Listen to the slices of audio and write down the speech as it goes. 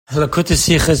Lakota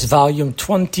Sichas, Volume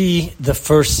 20, the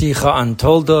first Sicha on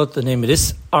Toldos. The name of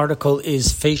this article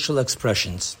is Facial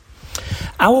Expressions.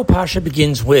 Our Pasha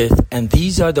begins with, and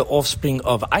these are the offspring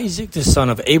of Isaac, the son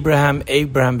of Abraham.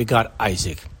 Abraham begot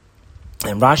Isaac.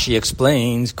 And Rashi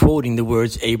explains, quoting the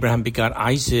words, Abraham begot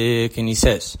Isaac, and he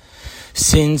says,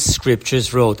 since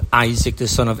scriptures wrote Isaac, the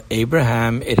son of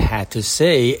Abraham, it had to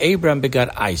say Abraham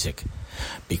begot Isaac.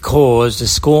 Because the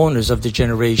scorners of the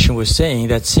generation were saying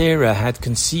that Sarah had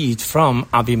conceived from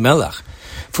Abimelech,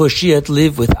 for she had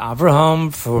lived with Abraham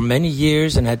for many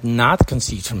years and had not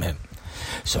conceived from him.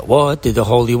 So what did the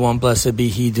Holy One, blessed be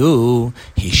he, do?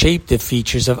 He shaped the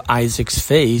features of Isaac's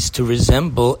face to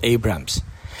resemble Abraham's.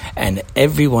 And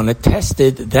everyone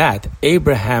attested that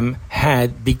Abraham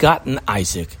had begotten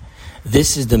Isaac.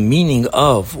 This is the meaning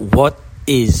of what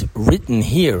is written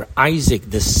here, Isaac,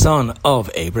 the son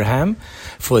of Abraham,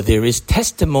 for there is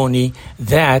testimony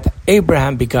that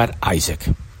Abraham begot Isaac.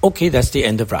 Okay, that's the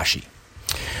end of Rashi.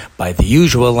 By the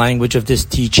usual language of this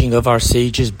teaching of our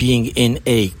sages being in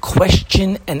a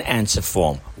question and answer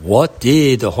form, what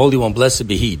did the Holy One, blessed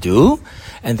be he, do?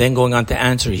 And then going on to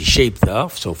answer, he shaped the,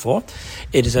 so forth.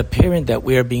 It is apparent that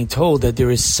we are being told that there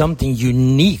is something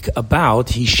unique about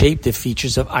he shaped the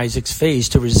features of Isaac's face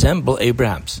to resemble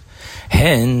Abraham's.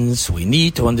 Hence, we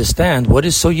need to understand what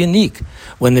is so unique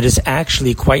when it is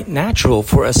actually quite natural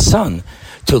for a son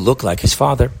to look like his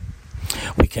father.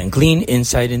 We can glean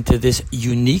insight into this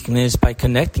uniqueness by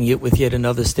connecting it with yet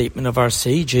another statement of our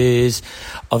sages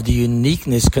of the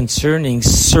uniqueness concerning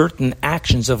certain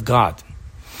actions of God.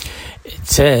 It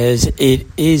says, it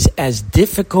is as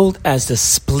difficult as the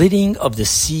splitting of the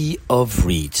sea of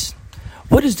reeds.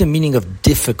 What is the meaning of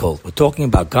difficult? We're talking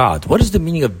about God. What is the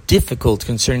meaning of difficult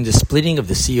concerning the splitting of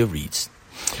the sea of reeds?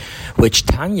 Which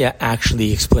Tanya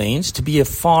actually explains to be a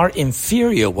far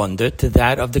inferior wonder to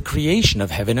that of the creation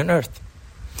of heaven and earth.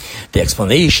 The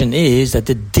explanation is that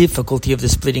the difficulty of the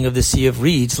splitting of the sea of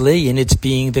reeds lay in its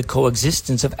being the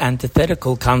coexistence of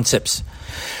antithetical concepts.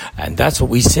 And that's what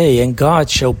we say, and God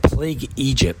shall plague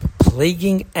Egypt,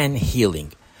 plaguing and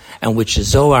healing. And which the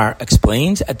Zohar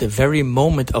explains at the very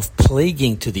moment of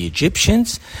plaguing to the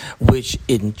Egyptians, which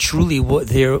in truly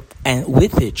there, and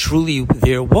with it truly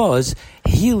there was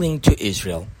healing to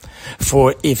Israel.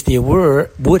 For if there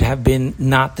would have been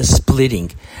not the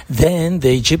splitting, then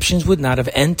the Egyptians would not have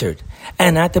entered.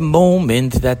 And at the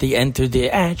moment that they entered, the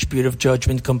attribute of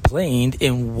judgment complained,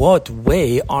 in what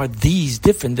way are these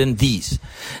different than these?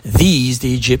 These,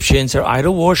 the Egyptians, are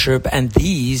idol worship, and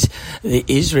these, the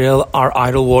Israel, are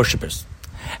idol worshippers.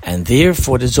 And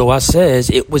therefore the Zohar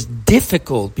says it was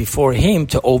difficult before him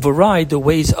to override the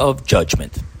ways of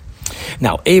judgment.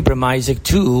 Now, Abraham, Isaac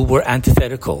too were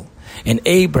antithetical. And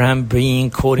Abraham being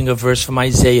quoting a verse from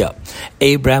Isaiah,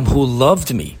 Abraham who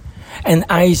loved me, and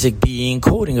Isaac being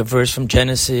quoting a verse from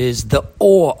Genesis, the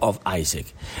awe of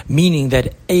Isaac, meaning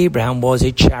that Abraham was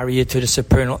a chariot to the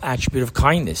supernal attribute of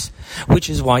kindness, which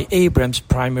is why Abraham's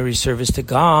primary service to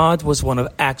God was one of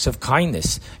acts of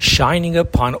kindness, shining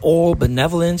upon all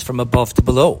benevolence from above to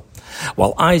below.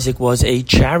 While Isaac was a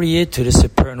chariot to the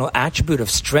supernal attribute of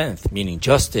strength, meaning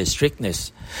justice,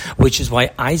 strictness, which is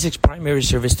why Isaac's primary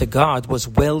service to God was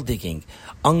well digging,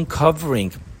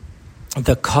 uncovering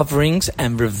the coverings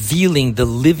and revealing the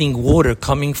living water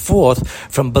coming forth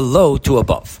from below to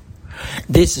above.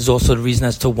 This is also the reason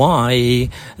as to why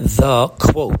the,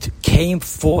 quote, came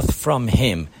forth from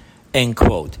him, end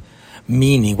quote.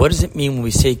 Meaning, what does it mean when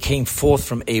we say came forth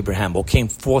from Abraham or came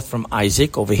forth from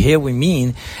Isaac? Over here we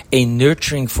mean a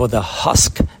nurturing for the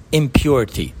husk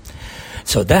impurity.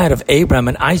 So that of Abraham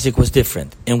and Isaac was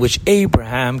different, in which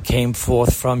Abraham came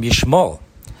forth from Yishmael,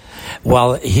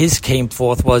 while his came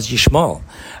forth was Yishmael,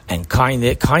 and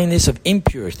kindness of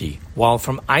impurity, while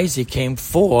from Isaac came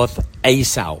forth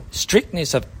Esau,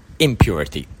 strictness of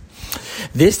impurity.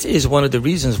 This is one of the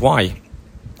reasons why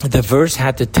the verse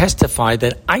had to testify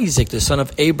that Isaac, the son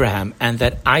of Abraham, and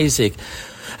that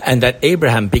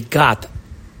Abraham begot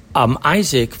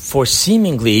Isaac for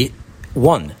seemingly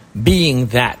one, being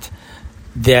that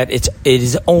it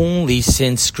is only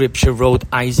since Scripture wrote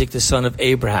Isaac, the son of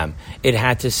Abraham, it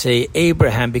had to say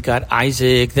Abraham begot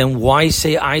Isaac. Then why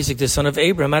say Isaac, the son of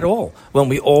Abraham at all, when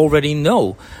we already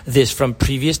know this from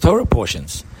previous Torah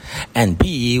portions? And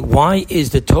B, why is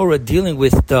the Torah dealing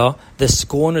with the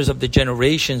scorners of the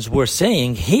generations we're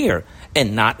saying here,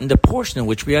 and not in the portion in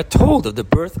which we are told of the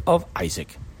birth of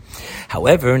Isaac?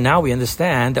 However, now we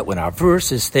understand that when our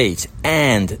verse states,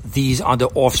 and these are the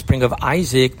offspring of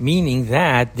Isaac, meaning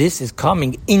that this is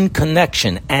coming in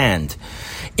connection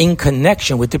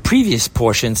with the previous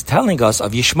portions telling us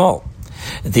of Yishmael.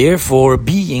 Therefore,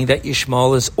 being that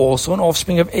Ishmael is also an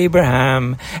offspring of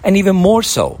Abraham, and even more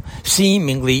so,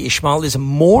 seemingly Ishmael is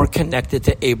more connected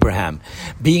to Abraham,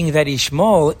 being that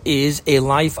Ishmael is a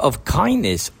life of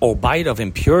kindness, albeit of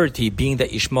impurity, being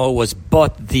that Ishmael was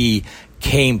but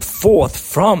came forth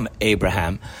from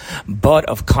Abraham, but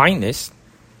of kindness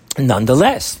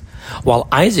nonetheless, while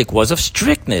Isaac was of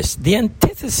strictness, the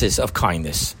antithesis of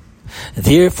kindness.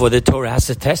 Therefore, the Torah has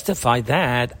to testify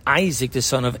that Isaac, the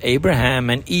son of Abraham,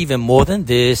 and even more than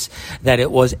this, that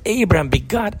it was Abraham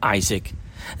begot Isaac,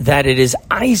 that it is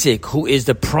Isaac who is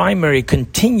the primary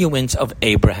continuance of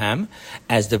Abraham,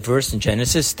 as the verse in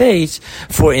Genesis states,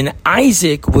 for in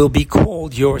Isaac will be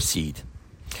called your seed.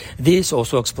 This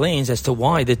also explains as to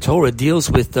why the Torah deals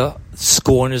with the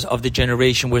scorners of the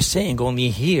generation we're saying only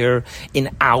here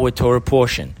in our Torah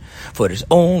portion. For it is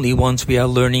only once we are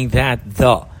learning that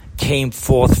the came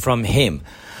forth from him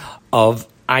of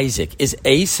Isaac is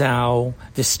Esau,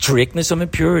 the strictness of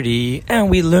impurity, and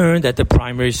we learn that the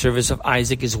primary service of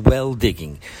Isaac is well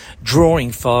digging,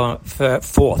 drawing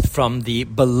forth from the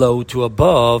below to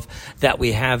above, that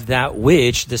we have that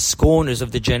which the scorners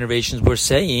of the generations were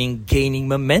saying gaining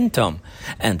momentum,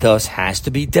 and thus has to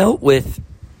be dealt with.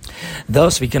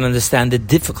 Thus we can understand the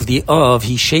difficulty of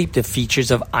he shaped the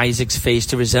features of Isaac's face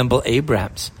to resemble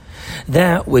Abraham's.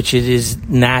 That which it is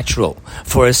natural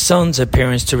for a son's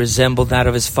appearance to resemble that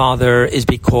of his father is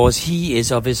because he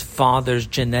is of his father's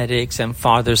genetics and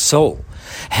father's soul.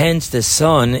 Hence the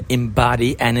son in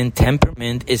body and in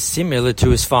temperament is similar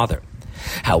to his father.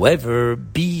 However,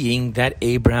 being that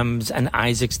Abraham's and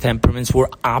Isaac's temperaments were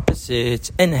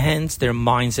opposites, and hence their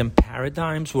minds and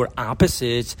paradigms were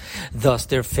opposites, thus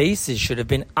their faces should have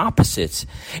been opposites,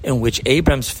 in which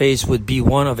Abraham's face would be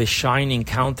one of a shining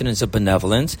countenance of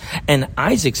benevolence, and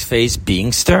Isaac's face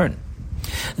being stern.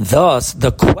 Thus,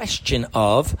 the question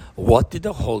of what did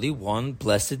the Holy One,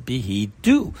 blessed be He,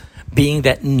 do? Being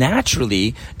that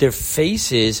naturally their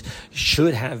faces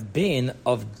should have been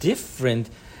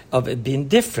different.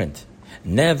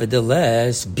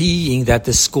 Nevertheless, being that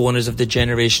the scorners of the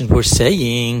generations were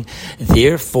saying,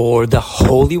 therefore the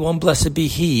Holy One, blessed be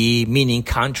He, meaning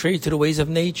contrary to the ways of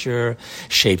nature,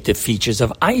 shaped the features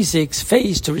of Isaac's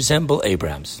face to resemble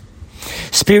Abraham's.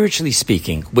 Spiritually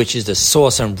speaking, which is the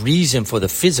source and reason for the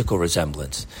physical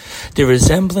resemblance, the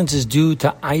resemblance is due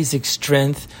to Isaac's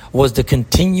strength was the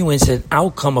continuance and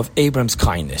outcome of Abraham's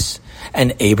kindness,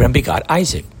 and Abraham begot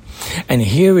Isaac. And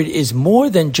here it is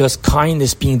more than just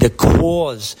kindness being the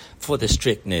cause for the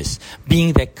strictness,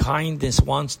 being that kindness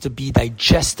wants to be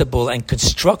digestible and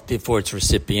constructive for its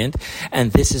recipient,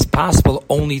 and this is possible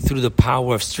only through the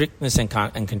power of strictness and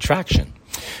contraction.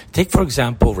 Take, for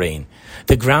example, rain.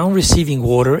 The ground receiving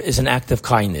water is an act of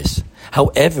kindness.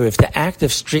 However, if the act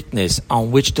of strictness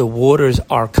on which the waters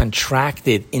are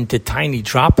contracted into tiny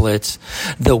droplets,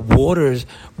 the waters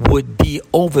would be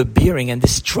overbearing and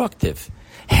destructive.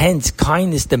 Hence,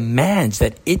 kindness demands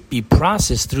that it be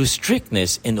processed through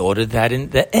strictness in order that in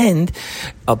the end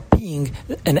of being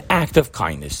an act of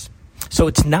kindness. So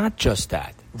it's not just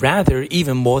that. Rather,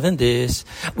 even more than this,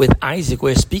 with Isaac,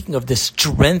 we're speaking of the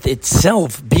strength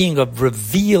itself being of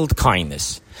revealed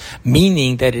kindness,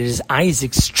 meaning that it is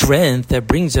Isaac's strength that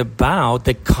brings about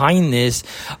the kindness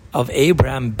of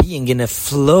Abraham being in a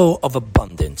flow of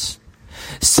abundance,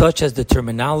 such as the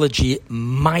terminology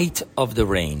might of the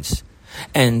rains.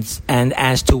 And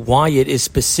as to why it is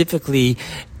specifically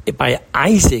by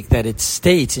Isaac that it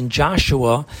states in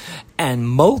Joshua, and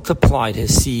multiplied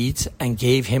his seeds and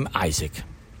gave him Isaac.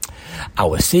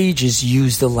 Our sages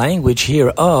use the language here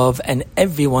of, and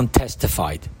everyone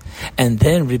testified, and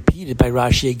then repeated by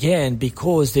Rashi again,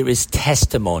 because there is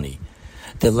testimony.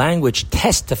 The language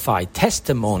testified,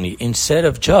 testimony, instead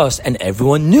of just, and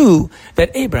everyone knew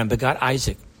that Abraham begot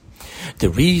Isaac. The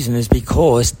reason is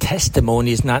because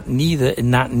testimony is not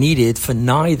needed for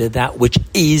neither that which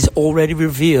is already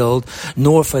revealed,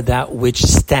 nor for that which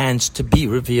stands to be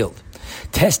revealed.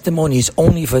 Testimony is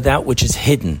only for that which is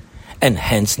hidden, and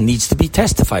hence needs to be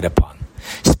testified upon.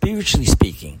 Spiritually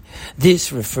speaking,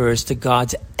 this refers to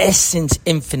God's essence,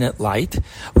 infinite light,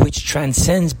 which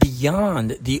transcends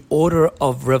beyond the order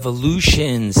of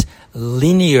revolutions,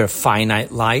 linear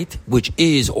finite light, which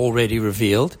is already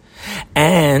revealed,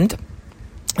 and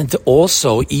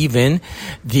also even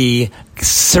the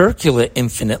circular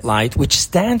infinite light, which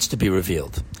stands to be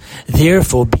revealed.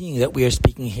 Therefore, being that we are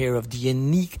speaking here of the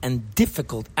unique and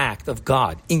difficult act of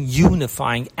God in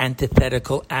unifying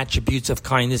antithetical attributes of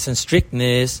kindness and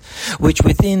strictness, which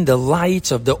within the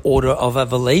lights of the order of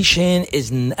evolution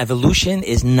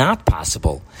is not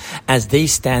possible, as they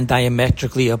stand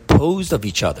diametrically opposed of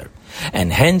each other.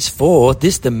 And henceforth,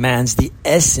 this demands the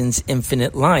essence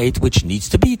infinite light, which needs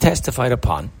to be testified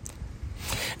upon.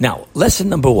 Now, lesson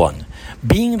number 1.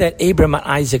 Being that Abraham and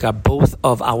Isaac are both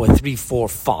of our 3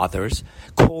 forefathers,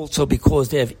 called so because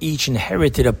they have each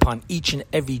inherited upon each and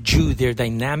every Jew their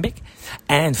dynamic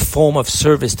and form of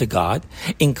service to God,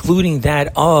 including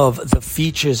that of the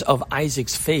features of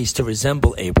Isaac's face to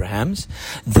resemble Abraham's,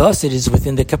 thus it is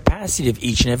within the capacity of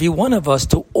each and every one of us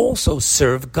to also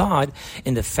serve God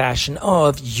in the fashion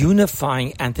of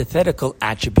unifying antithetical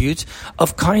attributes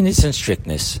of kindness and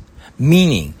strictness.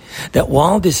 Meaning that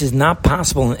while this is not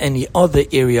possible in any other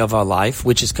area of our life,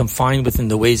 which is confined within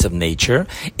the ways of nature,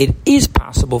 it is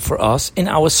possible for us in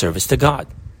our service to God.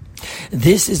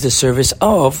 This is the service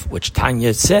of, which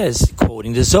Tanya says,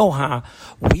 quoting the Zohar,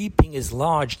 weeping is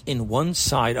lodged in one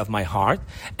side of my heart,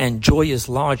 and joy is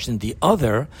lodged in the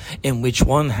other, in which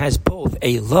one has both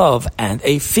a love and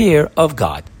a fear of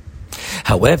God.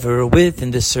 However,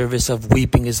 within the service of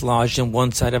weeping is lodged in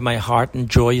one side of my heart and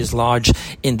joy is lodged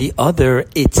in the other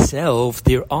itself,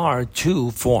 there are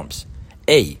 2 forms.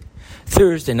 A.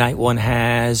 Thursday night one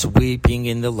has weeping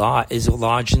in the is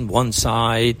lodged in one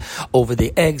side over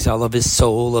the exile of his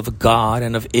soul of God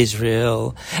and of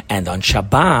Israel. And on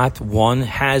Shabbat one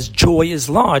has joy is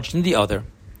lodged in the other.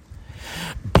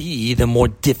 B. The more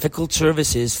difficult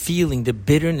service is feeling the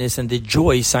bitterness and the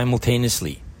joy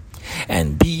simultaneously.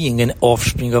 And being an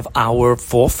offspring of our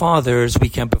forefathers, we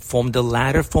can perform the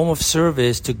latter form of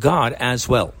service to God as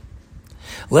well.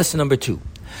 Lesson number 2.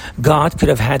 God could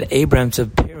have had Abraham's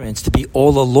appearance to be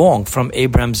all along from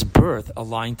Abraham's birth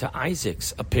aligned to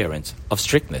Isaac's appearance of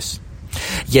strictness.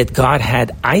 Yet God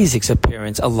had Isaac's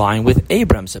appearance aligned with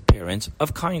Abraham's appearance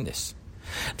of kindness.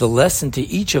 The lesson to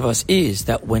each of us is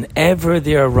that whenever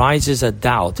there arises a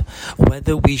doubt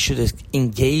whether we should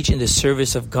engage in the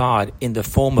service of God in the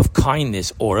form of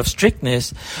kindness or of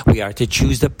strictness, we are to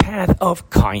choose the path of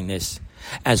kindness.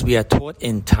 As we are taught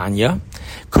in Tanya,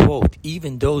 quote,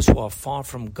 even those who are far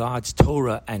from God's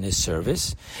Torah and His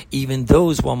service, even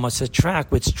those one must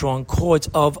attract with strong cords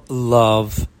of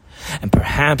love. And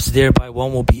perhaps thereby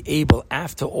one will be able,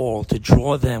 after all, to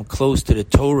draw them close to the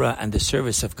Torah and the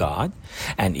service of God.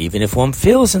 And even if one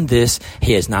fails in this,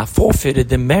 he has not forfeited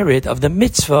the merit of the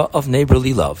mitzvah of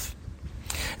neighborly love.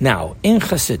 Now, in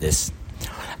Chassidus,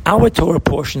 our Torah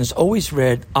portion is always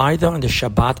read either on the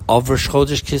Shabbat of Rosh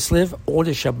Chodesh Kislev or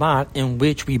the Shabbat in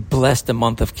which we bless the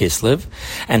month of Kislev,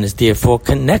 and is therefore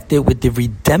connected with the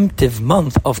redemptive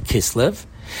month of Kislev,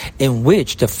 in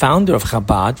which the founder of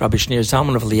Chabad, Rabbi Shneur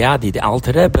Zalman of Liadi, the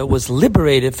Alter Rebbe, was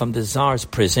liberated from the Tsar's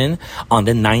prison on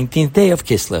the 19th day of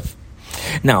Kislev.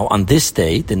 Now, on this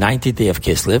day, the 19th day of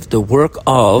Kislev, the work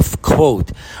of, quote,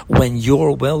 when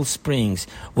your well springs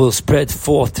will spread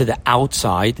forth to the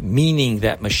outside, meaning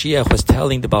that Mashiach was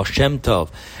telling the Baal Shem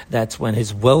Tov, that's when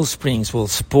his well springs will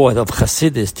sport of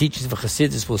Chassidus, teachings of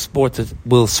Chassidus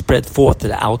will spread forth to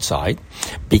the outside,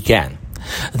 began.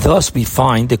 Thus we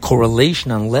find the correlation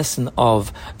and lesson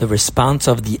of the response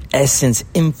of the essence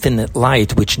infinite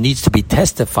light, which needs to be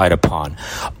testified upon,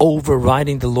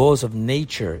 overriding the laws of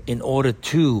nature in order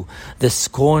to the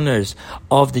scorners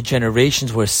of the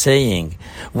generations were saying,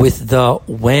 with the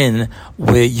when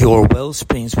where your well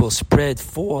springs will spread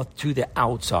forth to the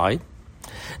outside.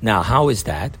 Now, how is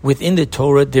that? Within the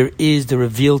Torah, there is the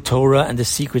revealed Torah and the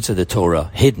secrets of the Torah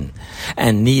hidden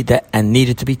and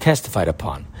needed to be testified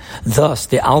upon. Thus,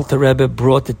 the Alter Rebbe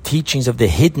brought the teachings of the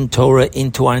hidden Torah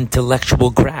into our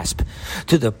intellectual grasp,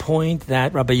 to the point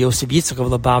that Rabbi Yosef Yitzchak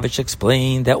of Lubavitch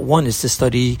explained that one is to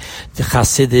study the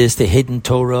Chassidus, the hidden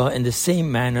Torah, in the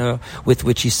same manner with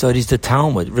which he studies the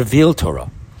Talmud, revealed Torah.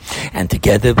 And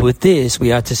together with this,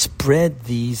 we are to spread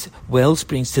these well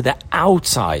springs to the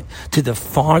outside, to the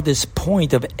farthest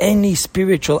point of any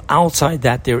spiritual outside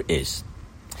that there is.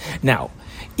 Now,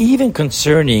 even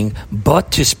concerning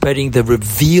but to spreading the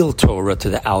revealed Torah to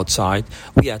the outside,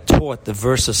 we are taught the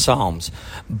verse of Psalms,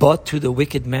 but to the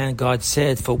wicked man God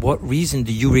said, for what reason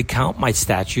do you recount my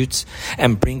statutes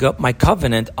and bring up my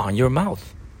covenant on your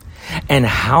mouth? And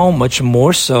how much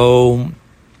more so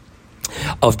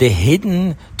of the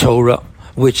hidden Torah,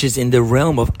 which is in the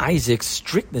realm of Isaac's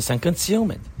strictness and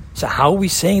concealment. So how are we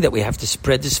saying that we have to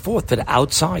spread this forth to the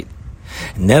outside?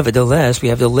 Nevertheless, we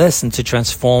have the lesson to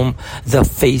transform the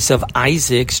face of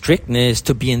Isaac's strictness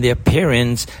to be in the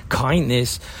appearance,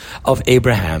 kindness of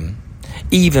Abraham.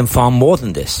 even far more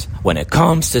than this when it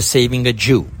comes to saving a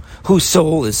Jew whose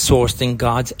soul is sourced in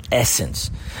God's essence.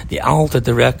 The Alter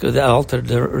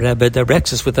Rebbe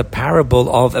directs us with a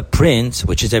parable of a prince,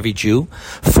 which is every Jew,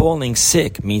 falling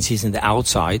sick, means he's in the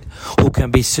outside, who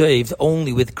can be saved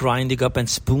only with grinding up and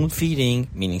spoon feeding,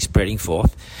 meaning spreading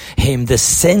forth, him the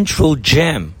central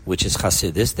gem, which is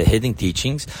Chassidus, the hidden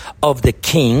teachings, of the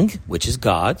king, which is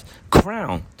God,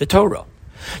 crown, the Torah.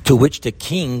 To which the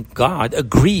king, God,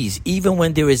 agrees even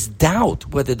when there is doubt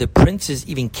whether the prince is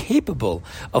even capable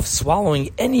of swallowing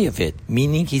any of it,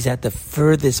 meaning he's at the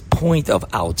furthest point of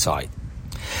outside.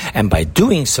 And by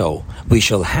doing so, we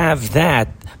shall have that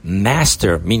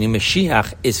master, meaning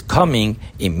Mashiach, is coming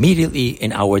immediately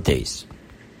in our days.